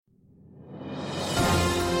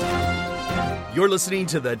You're listening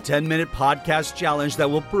to the 10-Minute Podcast Challenge that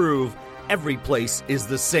will prove every place is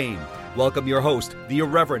the same. Welcome your host, the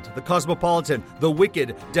irreverent, the cosmopolitan, the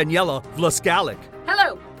wicked, Daniela Vlaskalik.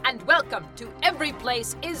 Hello, and welcome to Every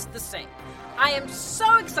Place is the Same. I am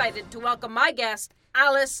so excited to welcome my guest,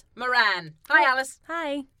 Alice Moran. Hi, Alice.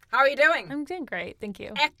 Hi. How are you doing? I'm doing great, thank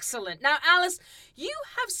you. Excellent. Now, Alice, you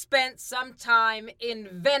have spent some time in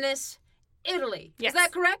Venice, Italy. Yes. Is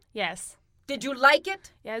that correct? Yes. Did you like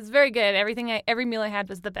it? Yeah, it's very good. Every meal I had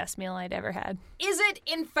was the best meal I'd ever had. Is it,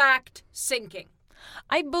 in fact, sinking?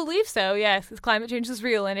 I believe so, yes. Climate change is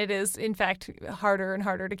real, and it is, in fact, harder and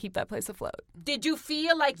harder to keep that place afloat. Did you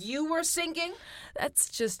feel like you were sinking? That's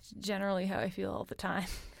just generally how I feel all the time.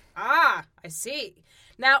 Ah, I see.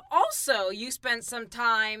 Now, also, you spent some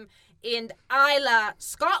time in Islay,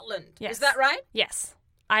 Scotland. Yes. Is that right? Yes.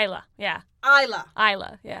 Islay, yeah.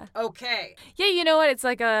 Islay, yeah. Okay. Yeah, you know what?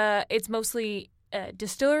 It's mostly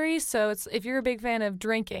distilleries, so if you're a big fan of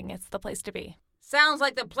drinking, it's the place to be. Sounds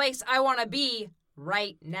like the place I want to be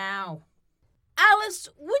right now. Alice,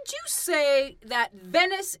 would you say that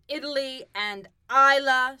Venice, Italy, and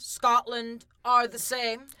Islay, Scotland are the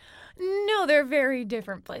same? No, they're very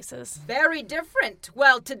different places. Very different.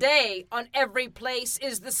 Well, today on Every Place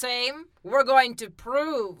is the Same, we're going to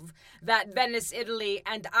prove that Venice, Italy,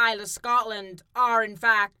 and Islay, Scotland are in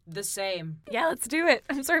fact the same. Yeah, let's do it.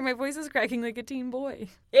 I'm sorry, my voice is cracking like a teen boy.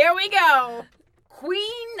 Here we go.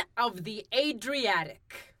 Queen of the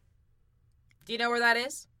Adriatic. Do you know where that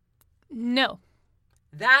is? No.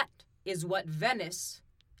 That is what Venice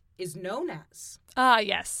is known as.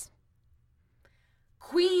 Yes.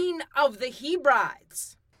 Queen of the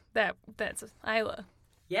Hebrides. That's Islay.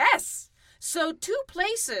 Yes. So two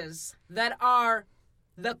places that are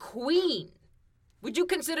the queen. Would you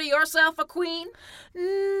consider yourself a queen?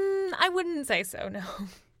 I wouldn't say so, no.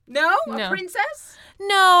 No? A No. princess?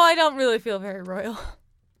 No, I don't really feel very royal.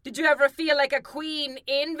 Did you ever feel like a queen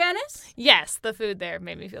in Venice? Yes, the food there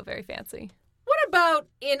made me feel very fancy. What about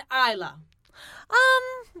in Islay?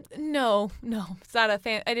 No. It's not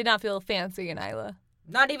I did not feel fancy in Islay.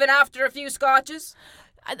 Not even after a few scotches?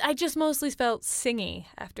 I just mostly felt singy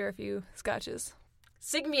after a few scotches.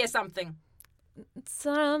 Sing me a something.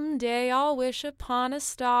 Someday I'll wish upon a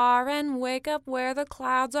star and wake up where the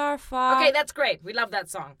clouds are far. Okay, that's great. We love that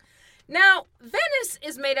song. Now, Venice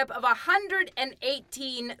is made up of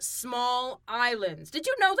 118 small islands. Did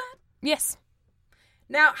you know that? Yes.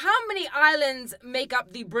 Now, how many islands make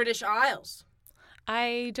up the British Isles?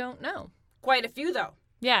 I don't know. Quite a few, though.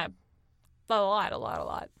 Yeah. A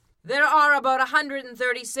lot. There are about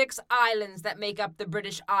 136 islands that make up the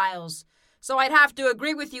British Isles. So I'd have to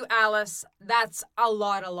agree with you, Alice. That's a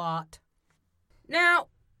lot. Now,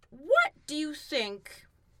 what do you think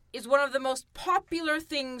is one of the most popular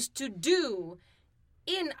things to do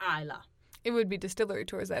in Islay? It would be distillery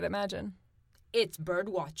tours, I'd imagine. It's bird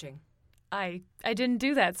watching. I didn't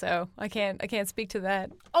do that, so I can't speak to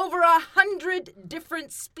that. Over 100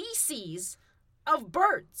 different species of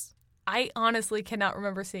birds. I honestly cannot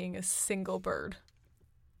remember seeing a single bird.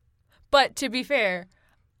 But to be fair,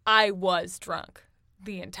 I was drunk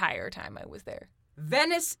the entire time I was there.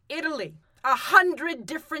 Venice, Italy. 100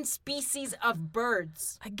 different species of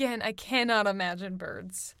birds. Again, I cannot imagine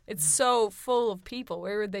birds. It's so full of people.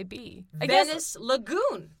 Where would they be? Venice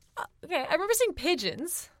Lagoon. Okay, I remember seeing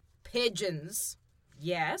pigeons. Pigeons.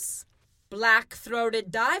 Yes. Black-throated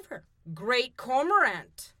diver. Great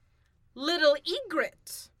cormorant. Little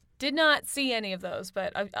egret. Did not see any of those,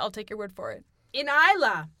 but I'll take your word for it. In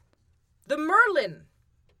Islay, the merlin,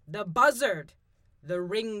 the buzzard, the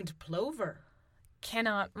ringed plover.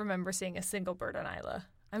 Cannot remember seeing a single bird on Islay.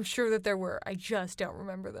 I'm sure that there were. I just don't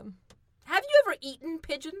remember them. Have you ever eaten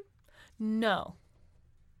pigeon? No.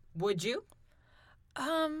 Would you?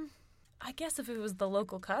 I guess if it was the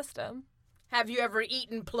local custom. Have you ever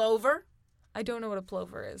eaten plover? I don't know what a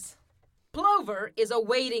plover is. Plover is a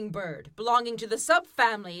wading bird belonging to the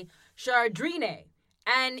subfamily Chardrinae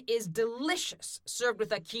and is delicious served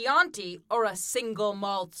with a Chianti or a single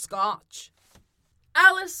malt scotch.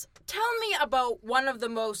 Alice, tell me about one of the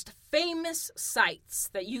most famous sights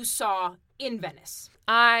that you saw in Venice.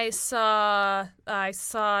 I saw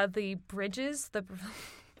the bridges.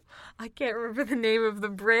 I can't remember the name of the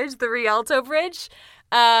bridge, the Rialto Bridge.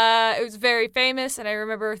 It was very famous, and I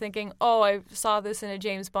remember thinking, oh, I saw this in a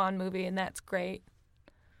James Bond movie, and that's great.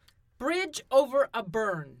 Bridge over a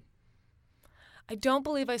burn. I don't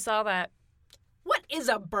believe I saw that. What is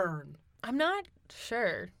a burn? I'm not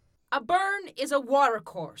sure. A burn is a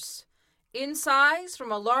watercourse, in size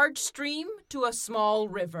from a large stream to a small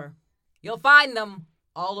river. You'll find them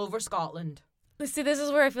all over Scotland. See, this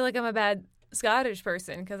is where I feel like I'm a bad Scottish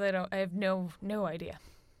person because I have no idea.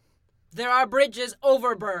 There are bridges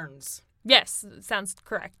over burns. Yes, sounds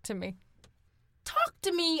correct to me. Talk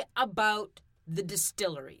to me about the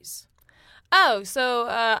distilleries. Oh, so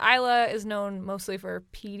Islay is known mostly for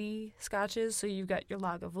peaty scotches. So you've got your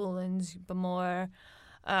Lagavulins, Bamor,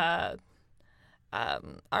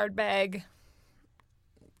 Ardbeg.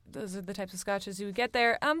 Those are the types of scotches you would get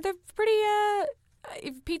there. They're pretty.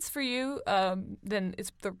 If peat's for you, then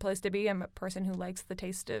it's the place to be. I'm a person who likes the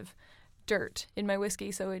taste of dirt in my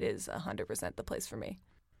whiskey, so it is 100% the place for me.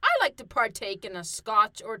 I like to partake in a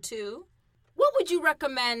scotch or two. What would you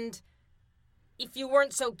recommend if you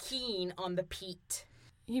weren't so keen on the peat?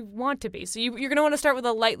 You want to be. So you're going to want to start with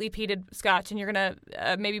a lightly peated scotch, and you're going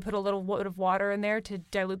to maybe put a little bit of water in there to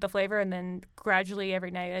dilute the flavor, and then gradually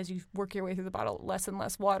every night as you work your way through the bottle, less and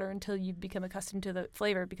less water until you become accustomed to the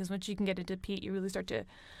flavor, because once you can get into peat, you really start to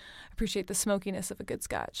appreciate the smokiness of a good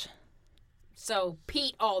scotch. So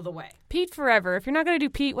peat all the way. Peat forever. If you're not going to do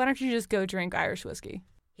peat, why don't you just go drink Irish whiskey?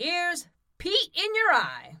 Here's peat in your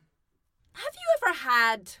eye. Have you ever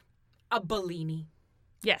had a Bellini?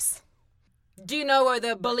 Yes. Do you know where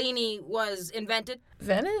the Bellini was invented?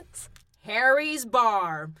 Venice? Harry's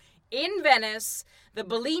Bar. In Venice, the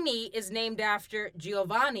Bellini is named after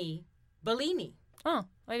Giovanni Bellini. Oh,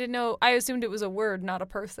 I didn't know. I assumed it was a word, not a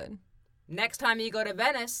person. Next time you go to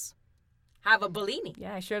Venice, have a Bellini.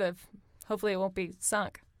 Yeah, I should have. Hopefully it won't be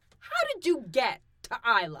sunk. How did you get to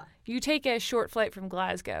Islay? You take a short flight from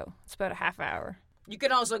Glasgow. It's about a half hour. You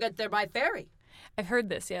can also get there by ferry. I've heard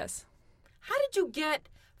this, yes. How did you get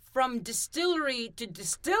from distillery to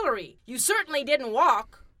distillery? You certainly didn't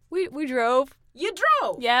walk. We drove. You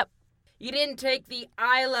drove. Yep. You didn't take the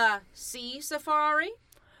Islay Sea Safari?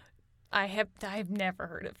 I've never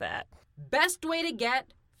heard of that. Best way to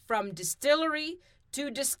get from distillery to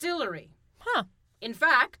distillery. Huh. In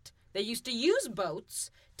fact, they used to use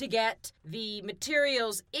boats to get the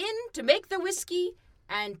materials in to make the whiskey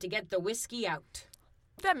and to get the whiskey out.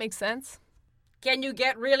 That makes sense. Can you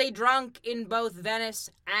get really drunk in both Venice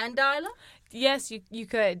and Islay? Yes, you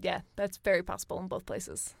could. Yeah, that's very possible in both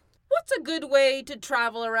places. What's a good way to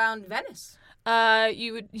travel around Venice?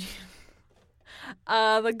 You would...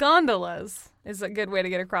 the gondolas is a good way to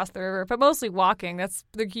get across the river, but mostly walking.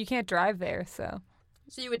 You can't drive there, so...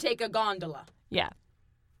 So you would take a gondola. Yeah.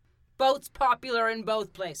 Boats popular in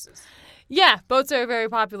both places. Yeah, boats are very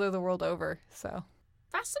popular the world over, so...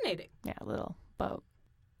 Fascinating. Yeah, a little boat.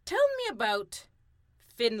 Tell me about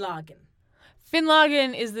Finlaggan.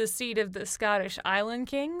 Finlaggan is the seat of the Scottish Island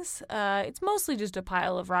Kings. It's mostly just a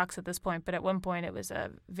pile of rocks at this point, but at one point it was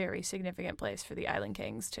a very significant place for the Island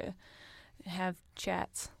Kings to have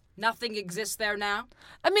chats. Nothing exists there now?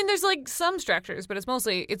 I mean, there's like some structures, but it's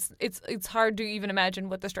mostly it's hard to even imagine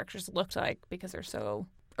what the structures looked like because they're so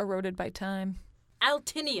eroded by time.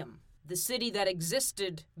 Altinium, the city that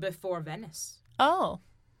existed before Venice. Oh.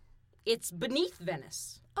 It's beneath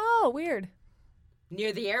Venice. Oh, weird.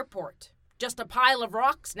 Near the airport. Just a pile of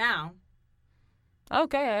rocks now.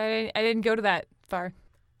 Okay, I didn't go to that far.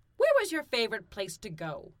 Where was your favorite place to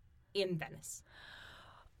go in Venice?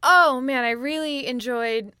 Oh, man, I really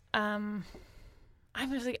enjoyed... I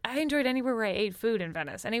enjoyed anywhere where I ate food in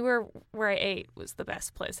Venice. Anywhere where I ate was the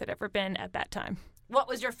best place I'd ever been at that time. What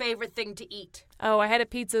was your favorite thing to eat? Oh, I had a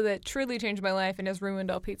pizza that truly changed my life and has ruined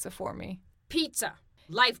all pizza for me. Pizza.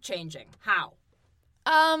 Life-changing. How?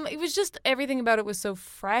 It was just everything about it was so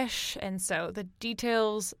fresh, and so the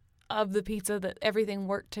details of the pizza, that everything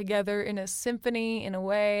worked together in a symphony in a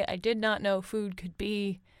way I did not know food could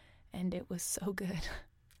be, and it was so good.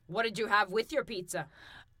 What did you have with your pizza?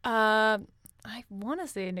 I want to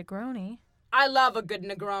say a Negroni. I love a good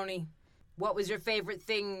Negroni. What was your favorite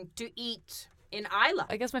thing to eat in Islay?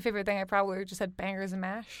 I guess my favorite thing, I probably just had bangers and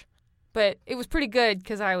mash, but it was pretty good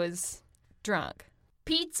because I was drunk.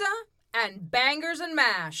 Pizza and bangers and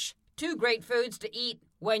mash. Two great foods to eat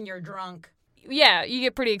when you're drunk. Yeah, you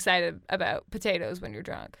get pretty excited about potatoes when you're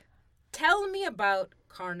drunk. Tell me about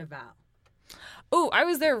Carnival. Oh, I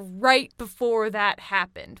was there right before that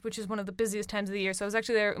happened, which is one of the busiest times of the year. So I was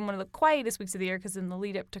actually there in one of the quietest weeks of the year because in the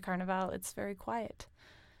lead up to Carnival, it's very quiet.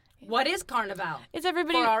 What is Carnival? It's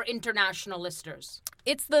everybody... For our international listeners.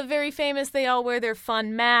 It's the very famous, they all wear their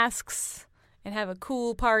fun masks and have a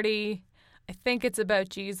cool party. I think it's about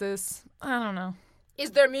Jesus. I don't know.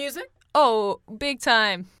 Is there music? Oh, big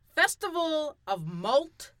time. Festival of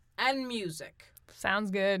Malt and Music.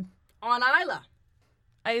 Sounds good. On Islay.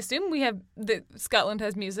 I assume Scotland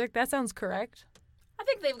has music. That sounds correct. I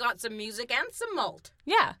think they've got some music and some malt.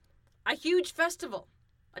 Yeah. A huge festival.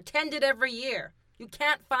 Attended every year. You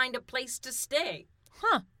can't find a place to stay.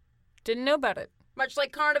 Huh. Didn't know about it. Much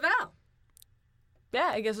like Carnival.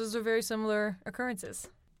 yeah, I guess those are very similar occurrences.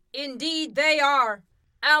 Indeed, they are.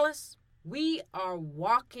 Alice, we are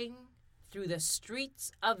walking through the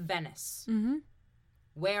streets of Venice. Mm-hmm.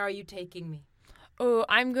 Where are you taking me? Oh,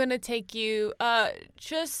 I'm going to take you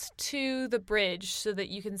just to the bridge so that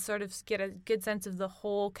you can sort of get a good sense of the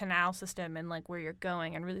whole canal system and like where you're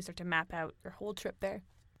going and really start to map out your whole trip there.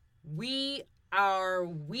 We are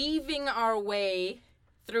weaving our way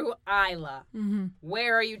through Isla. Mm-hmm.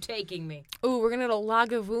 Where are you taking me? Oh, we're going to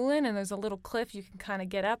Lagavulin, and there's a little cliff you can kind of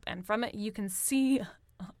get up, and from it you can see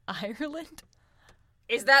Ireland.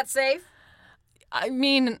 Is that safe? I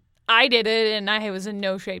mean, I did it, and I was in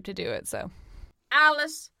no shape to do it, so...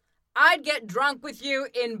 Alice, I'd get drunk with you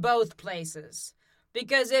in both places.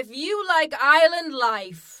 Because if you like island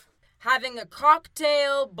life, having a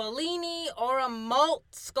cocktail, Bellini, or a malt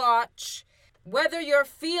scotch, whether you're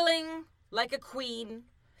feeling like a queen,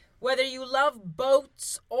 whether you love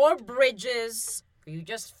boats or bridges, or you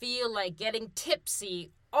just feel like getting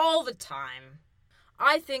tipsy all the time,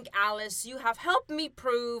 I think, Alice, you have helped me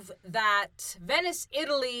prove that Venice,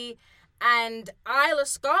 Italy, and Isla,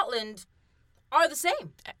 Scotland are the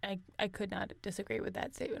same. I could not disagree with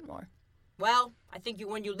that statement more. Well, I think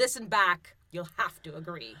when you listen back, you'll have to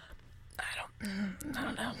agree. I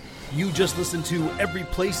don't know. You just listened to Every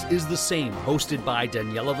Place is the Same, hosted by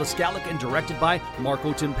Daniela Vlaskalik and directed by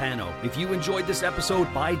Marco Timpano. If you enjoyed this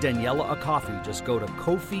episode, buy Daniela a coffee. Just go to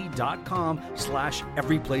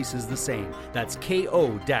kofi.com/everyplaceisthesame. That's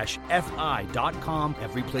ko-fi.com.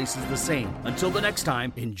 Every Place is the Same. Until the next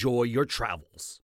time, enjoy your travels.